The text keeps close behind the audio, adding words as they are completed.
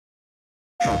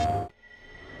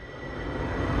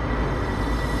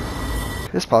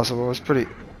It's possible. It's pretty.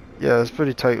 Yeah, it's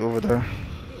pretty tight over there.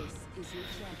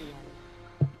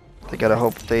 They gotta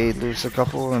hope they lose a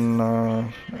couple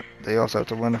and they also have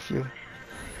to win a few.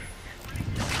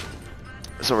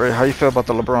 So, Ray, how you feel about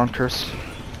the LeBron curse?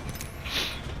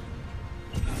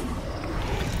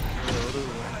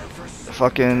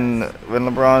 Fucking when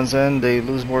LeBron's in, they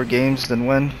lose more games than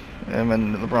win, and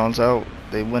when LeBron's out,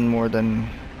 they win more than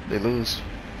they lose.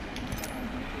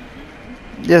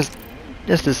 Yes,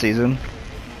 just this season.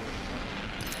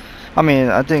 I mean,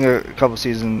 I think a couple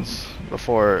seasons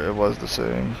before it was the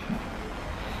same.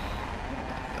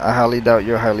 I highly doubt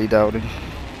you're highly doubting.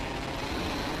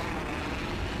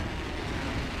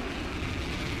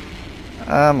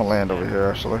 I'm gonna land over here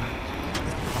actually.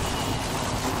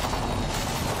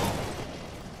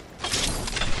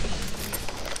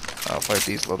 I'll fight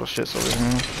these little shits over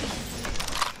here.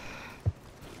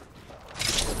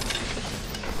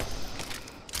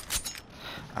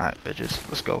 Alright, bitches,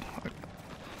 let's go.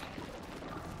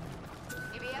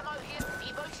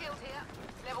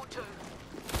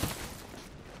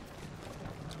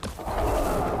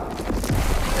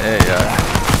 Hey,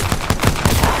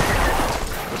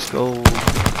 let's go.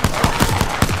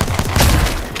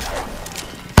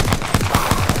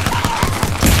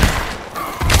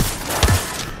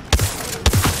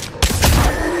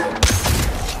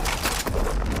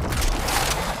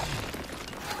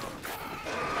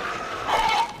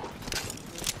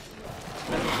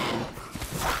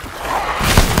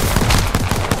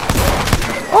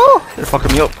 Oh, they're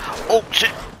fucking me up. Oh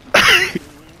shit.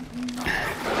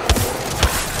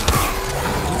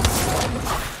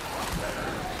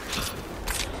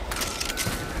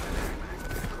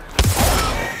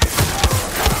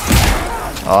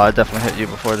 Oh, I definitely hit you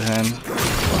before the hand.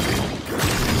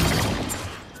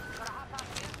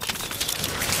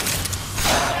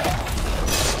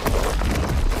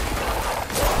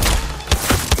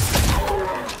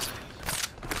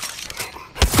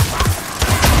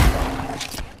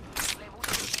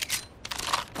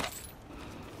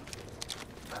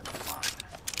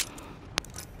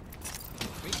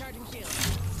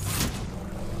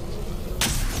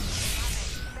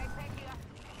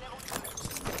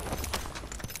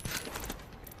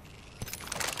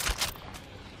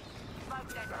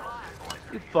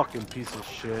 You fucking piece of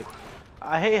shit.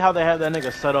 I hate how they have that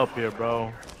nigga set up here,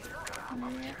 bro.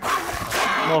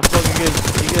 Motherfucker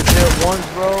he gets hit once,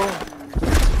 bro.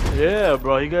 Yeah,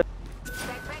 bro, he got.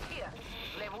 Backpack here,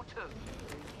 level 2.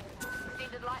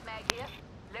 Extended light mag here,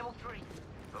 level 3.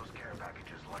 Those care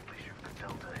packages likely shoot the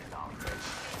Delta in our face.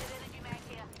 Extended energy mag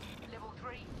here, level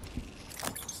 3.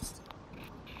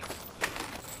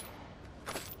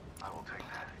 I will take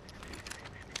that.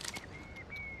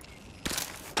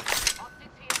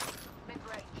 Optics here,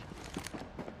 mid-range.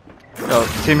 Yo,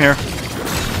 team here.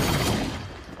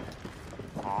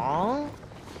 Aww.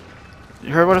 You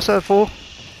heard what I said, fool?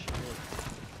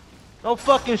 No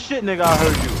fucking shit, nigga, I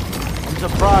heard you. I'm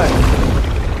surprised.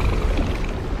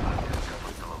 I've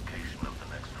discovered the location of the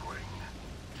next ring.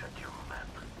 Check your map.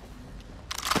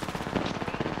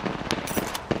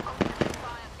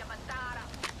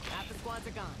 Half the squads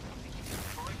are gone.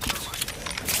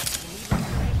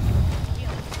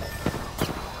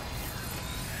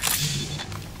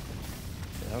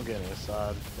 Yeah, I'm getting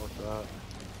inside. Fuck that.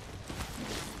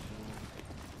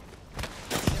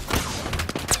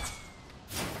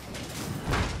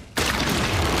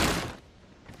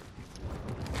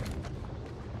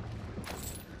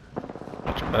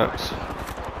 X.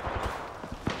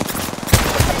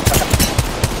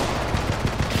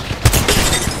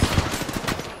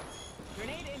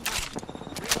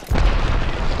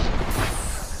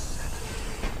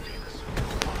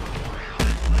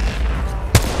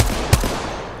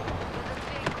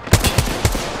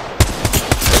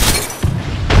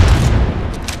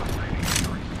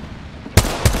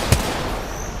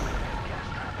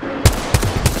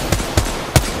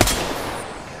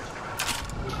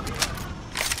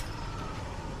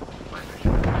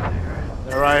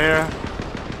 They're right here.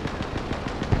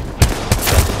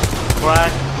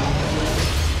 Crack.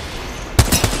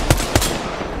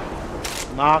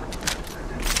 Knock.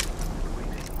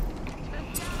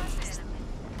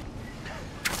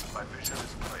 My vision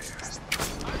is clear.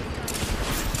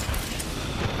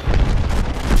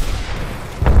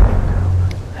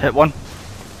 Hit one.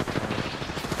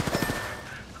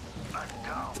 I'm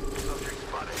down. Subject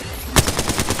spotted.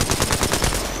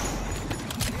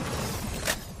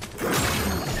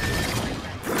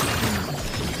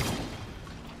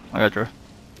 I got Drew.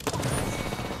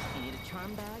 You need a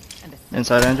charm bag and a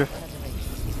Inside, Andrew.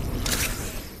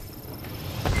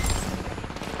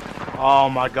 Oh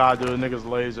my god, dude, niggas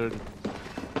lasered.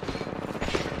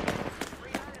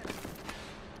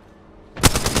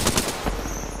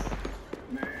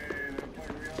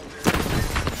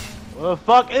 What the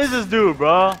fuck is this dude,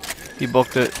 bro? He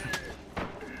booked it.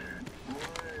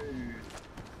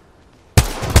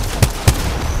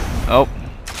 Oh.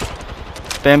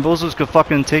 Bamboozles could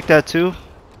fucking take that too?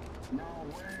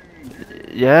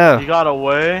 Yeah. He got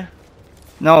away.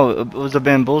 No, it was a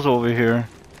bamboozle over here.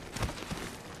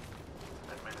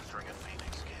 Administering a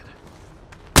Phoenix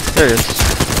kid. There he is.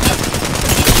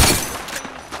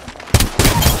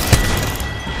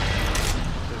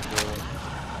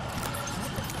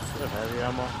 You have heavy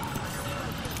ammo?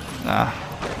 Nah,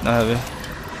 not heavy.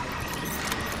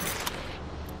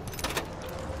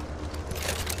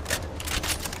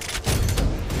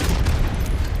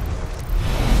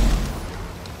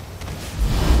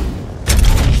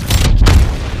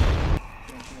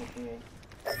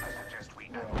 I suggest we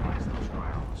analyze those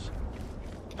grounds.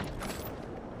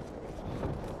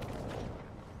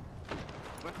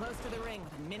 We're close to the ring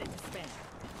with a minute to spare.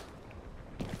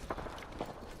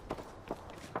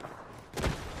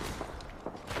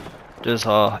 Just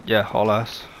yeah, haul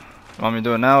ass. You want me to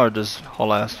do it now or just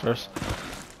haul ass first?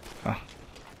 Oh.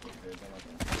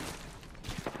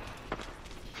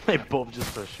 They both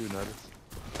just start shooting at us.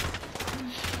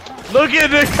 Look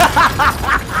at it!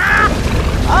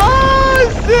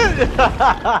 Oh shit!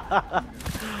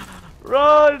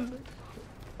 Run!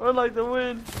 Run like the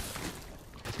wind.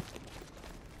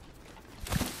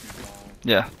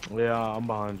 Yeah. Yeah, I'm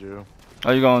behind you.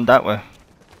 Oh, you going that way?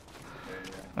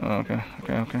 Oh, okay,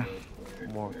 okay, okay.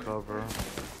 More cover.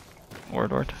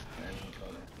 Word. Recharging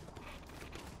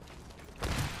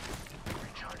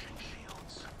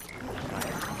shields.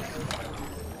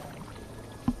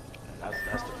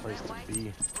 That's the place to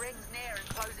be. Rings near and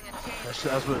closing at 10.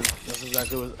 That's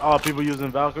exactly what. Oh, people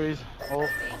using Valkyries. Oh,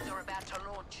 Rings are about to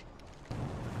launch.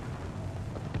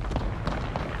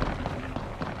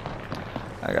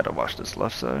 I gotta watch this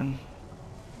left side.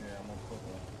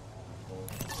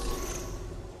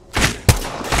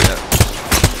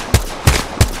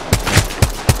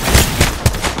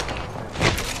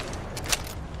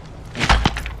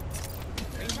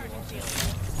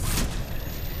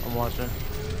 I'm watching.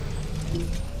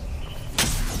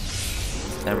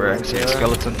 Never actually see a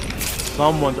skeleton.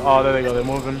 Someone's. Oh, there they go. They're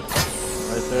moving.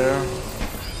 Right there.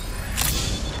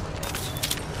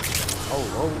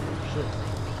 Oh, shit.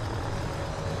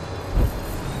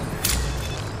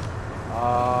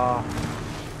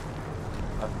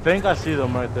 I think I see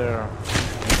them right there.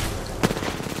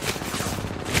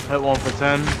 Hit 1 for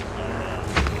 10.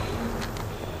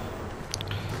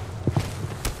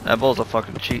 That ball's a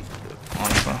fucking cheat,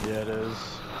 honestly. Yeah, it is.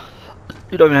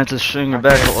 You don't even have to string your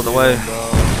back all the way.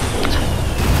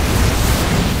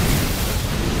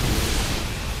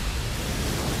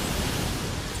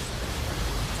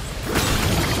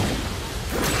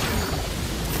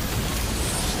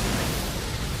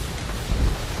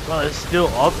 Bro, it's still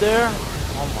up there?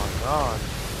 Oh my god.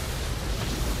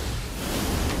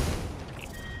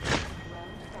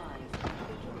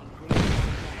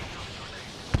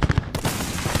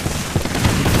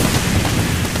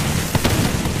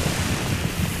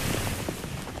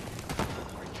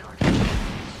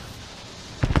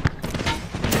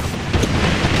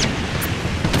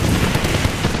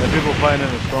 There are people fighting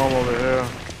in the storm over here.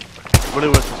 Really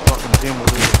wish this fucking team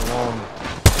would leave us alone.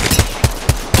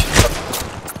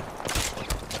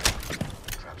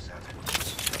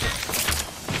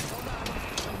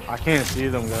 I can't see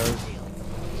them, guys.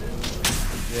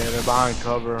 Yeah, they're behind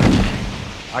cover.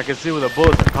 I can see where the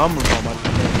bullets are coming from. I just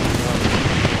can't see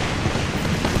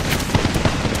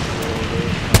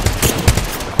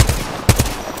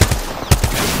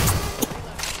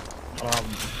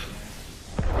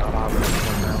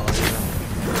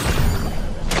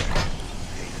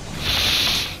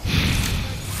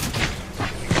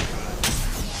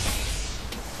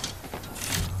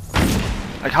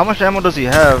Like, how much ammo does he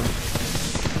have?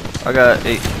 I got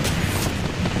 8.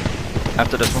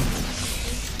 After this one.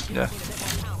 Yeah.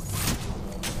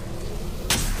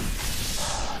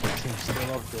 This team's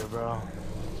still up there, bro.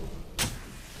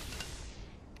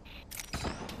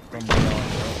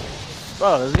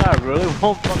 Bro, this guy really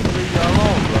won't fucking leave you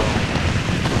alone, bro.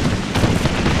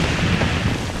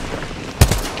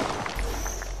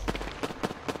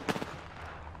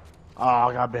 Oh,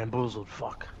 I got bamboozled.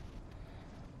 Fuck.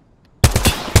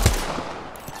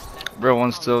 Real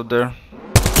one's still there.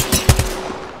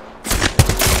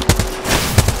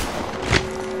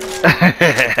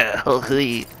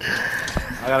 Holy.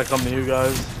 I gotta come to you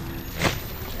guys.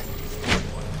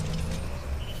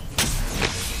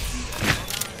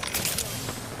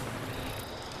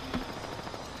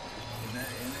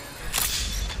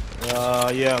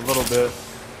 Yeah, a little bit.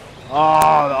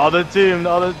 Oh, the other team,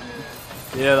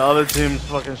 yeah, the other team's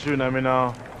fucking shooting at me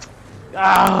now.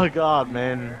 Oh god,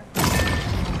 man.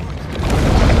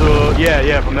 So,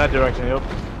 yeah, from that direction, yep.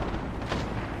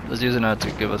 Let's use that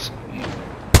to give us.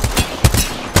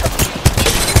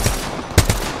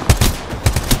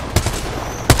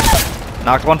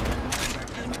 Knocked one.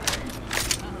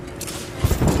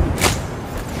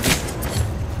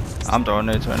 I'm throwing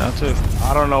nades right now too.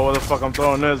 I don't know where the fuck I'm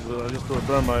throwing this, but I just threw a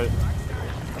thermite.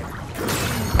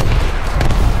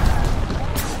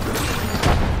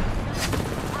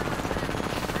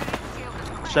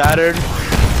 Shattered.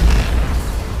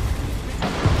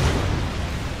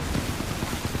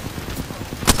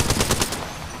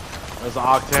 There's an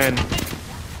octane.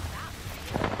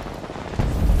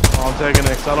 Oh, I'm taking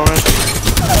the accelerant.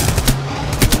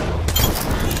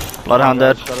 Bloodhound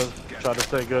dead. Try to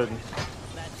stay good.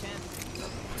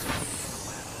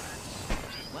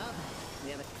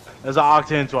 There's an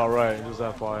octane to our right, just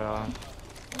FYI.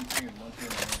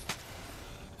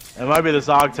 It might be this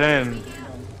octane.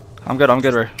 I'm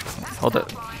good, Ray. Hold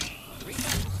it.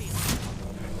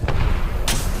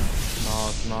 No,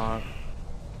 it's not.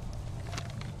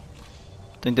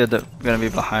 I think they're gonna be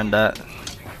behind that.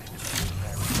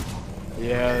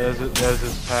 Yeah, there's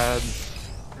this pad.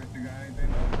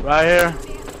 Right here.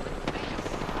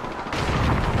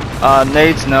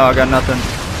 Nades? No, I got nothing.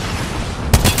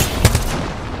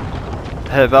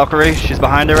 Hey, Valkyrie, she's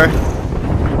behind her, Ray.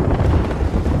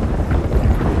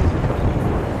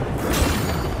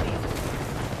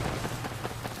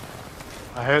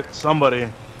 I hit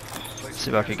somebody.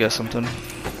 See if I could get something.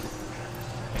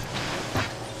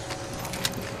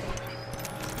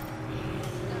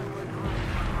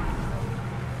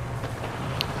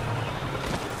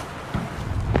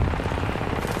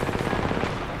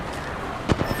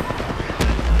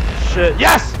 Shit.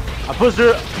 Yes! I pushed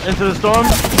her into the storm.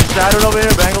 Shattered over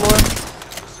here, Bangalore.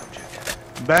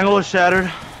 Bangalore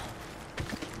shattered.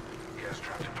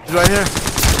 She's right here.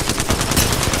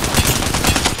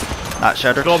 Not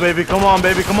shattered. Go, baby. Come on,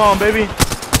 baby. Come on, baby.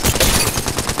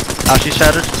 Now she's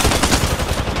shattered.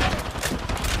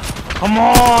 Come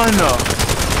on.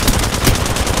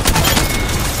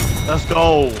 Let's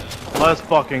go. Let's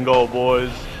fucking go,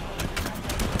 boys.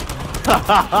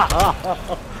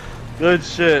 Good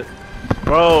shit.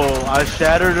 Bro, I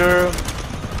shattered her.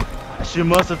 She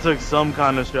must have took some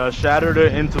kind of shit. I shattered her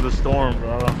into the storm,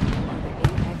 bro.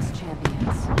 Apex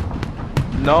champions.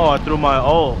 No, I threw my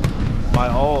ult. My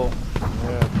ult.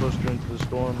 Yeah, I pushed her into the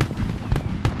storm.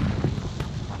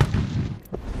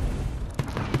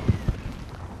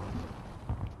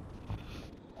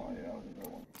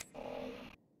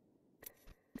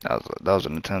 That was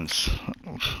an intense.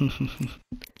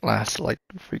 Last like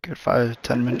freaking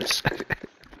 5-10 minutes.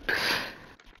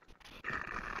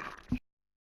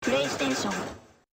 プレイステーション